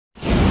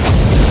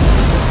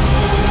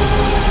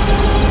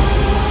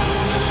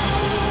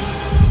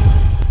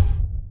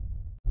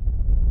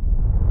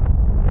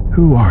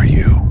Who are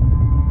you?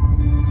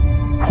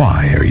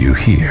 Why are you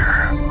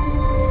here?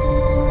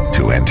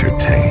 To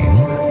entertain?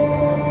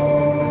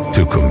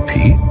 To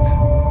compete?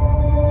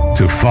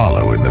 To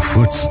follow in the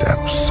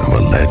footsteps of a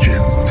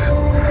legend?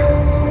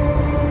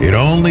 It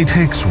only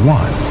takes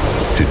one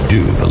to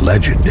do the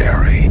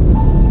legendary.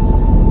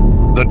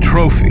 The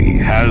trophy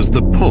has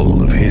the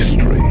pull of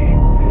history.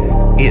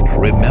 It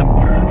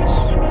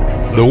remembers.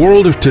 The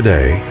world of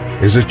today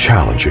is a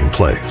challenging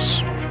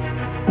place.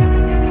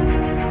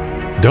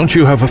 Don't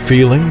you have a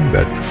feeling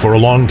that for a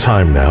long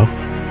time now,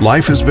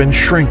 life has been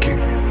shrinking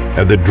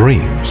and the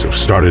dreams have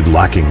started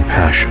lacking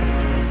passion?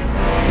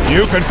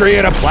 You can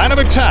create a plan of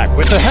attack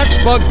with the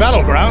Hexbug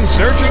Battleground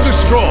Search and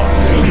Destroy.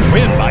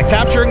 Win by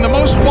capturing the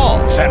most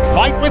walls and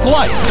fight with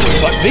light.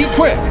 But be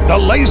quick, the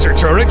laser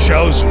turret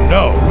shows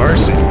no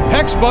mercy.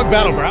 Hexbug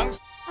Battlegrounds.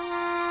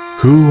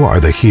 Who are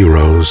the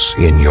heroes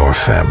in your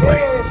family?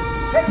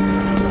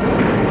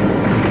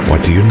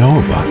 What do you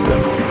know about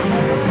them?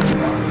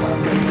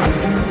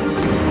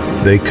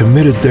 They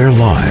committed their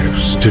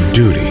lives to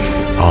duty,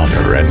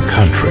 honor, and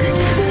country,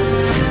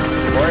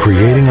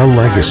 creating a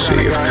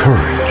legacy of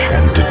courage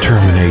and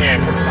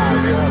determination.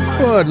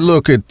 But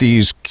look at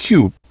these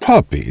cute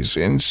puppies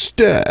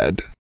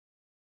instead.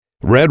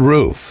 Red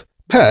Roof.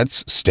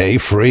 Pets stay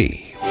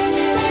free.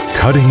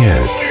 Cutting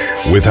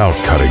edge without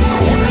cutting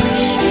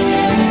corners.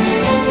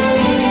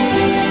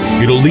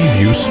 It'll leave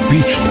you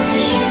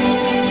speechless.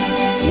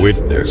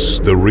 Witness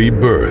the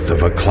rebirth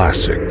of a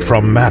classic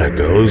from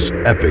Matago's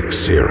epic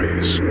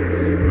series.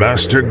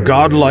 Master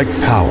godlike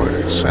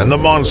powers and the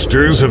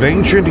monsters of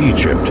ancient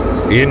Egypt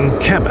in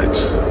Kemet,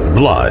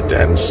 Blood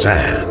and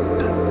Sand.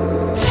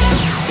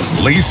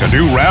 Lease a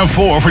new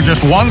RAV4 for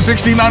just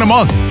 $169 a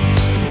month.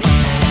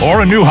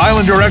 Or a new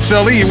Highlander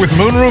XLE with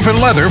moonroof and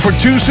leather for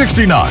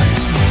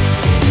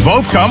 $269.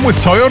 Both come with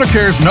Toyota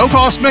Care's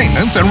no-cost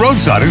maintenance and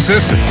roadside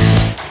assistance.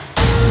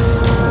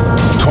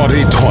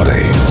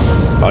 2020.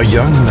 A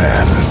young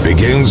man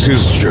begins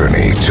his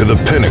journey to the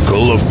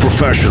pinnacle of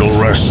professional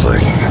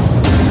wrestling.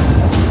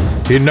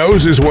 He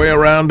knows his way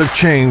around a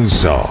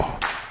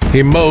chainsaw.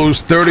 He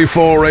mows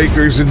 34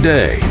 acres a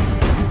day.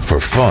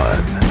 For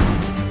fun.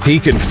 He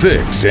can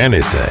fix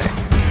anything.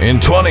 In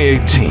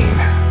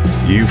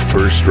 2018, you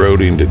first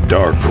rode into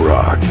Dark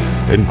Rock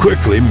and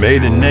quickly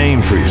made a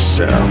name for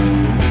yourself.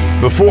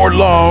 Before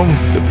long,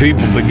 the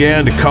people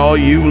began to call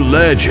you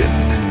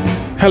Legend.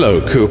 Hello,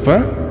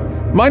 Cooper.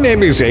 My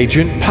name is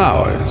Agent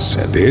Powers,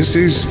 and this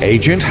is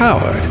Agent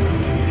Howard.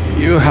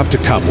 You have to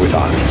come with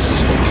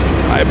us.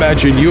 I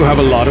imagine you have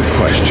a lot of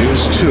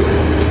questions, too.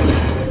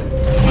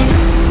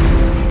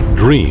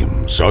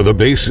 Dreams are the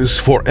basis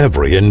for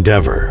every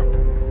endeavor.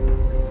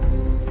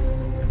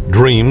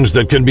 Dreams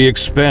that can be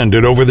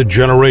expanded over the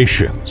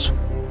generations.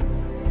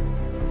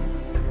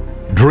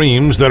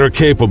 Dreams that are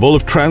capable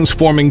of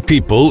transforming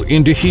people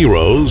into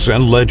heroes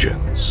and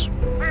legends.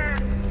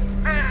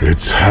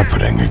 It's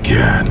happening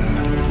again.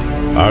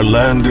 Our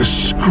land is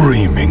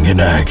screaming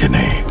in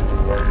agony.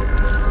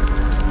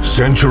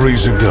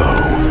 Centuries ago,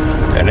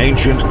 an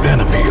ancient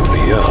enemy of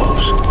the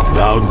elves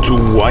vowed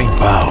to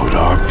wipe out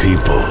our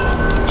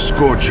people,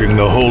 scorching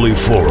the holy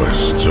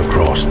forests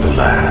across the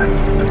land.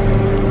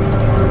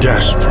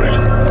 Desperate,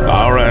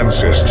 our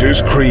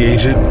ancestors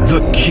created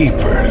the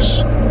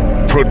Keepers,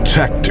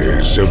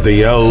 protectors of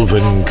the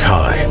elven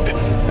kind,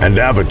 and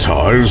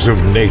avatars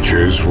of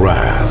nature's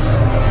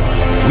wrath.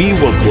 We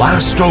will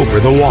blast over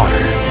the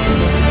water.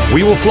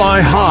 We will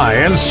fly high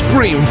and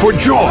scream for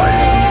joy.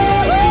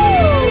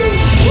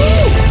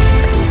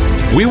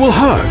 We will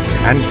hug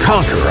and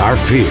conquer our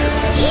fears.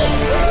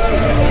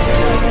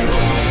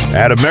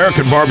 At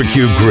American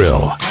Barbecue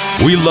Grill,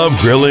 we love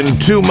grilling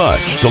too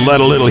much to let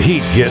a little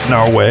heat get in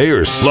our way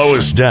or slow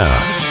us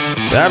down.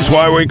 That's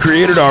why we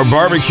created our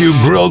barbecue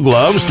grill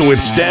gloves to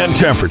withstand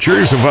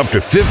temperatures of up to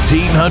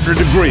 1,500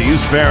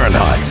 degrees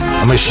Fahrenheit.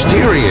 A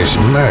mysterious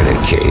murder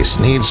case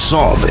needs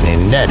solving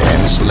in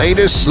NetEnt's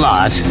latest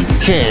slot,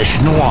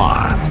 Cache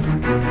Noir.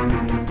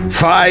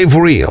 5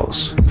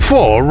 reels,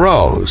 4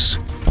 rows.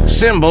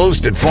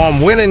 Symbols that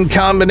form winning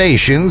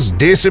combinations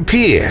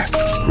disappear,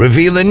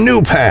 revealing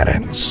new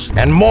patterns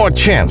and more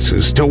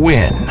chances to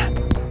win.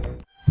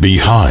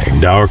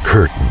 Behind our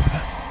curtain,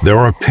 there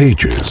are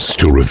pages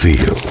to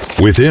reveal.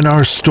 Within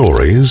our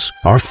stories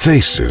are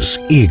faces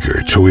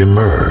eager to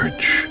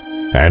emerge.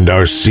 And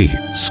our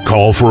seats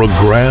call for a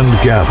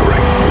grand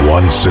gathering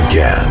once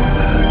again.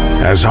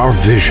 As our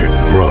vision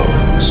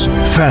grows,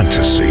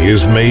 fantasy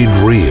is made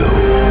real.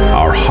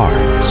 Our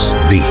hearts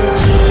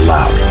beat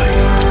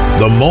loudly.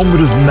 The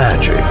moment of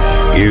magic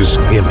is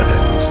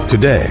imminent.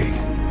 Today,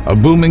 a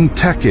booming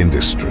tech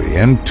industry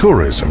and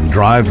tourism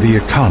drive the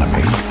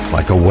economy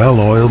like a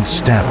well-oiled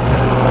stamp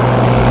mill.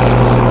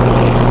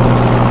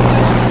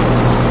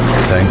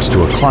 Thanks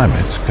to a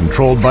climate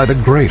controlled by the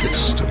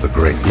greatest of the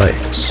Great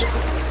Lakes,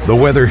 the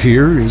weather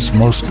here is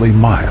mostly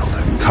mild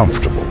and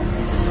comfortable.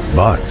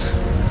 But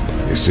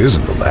this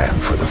isn't a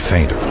land for the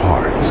faint of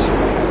heart.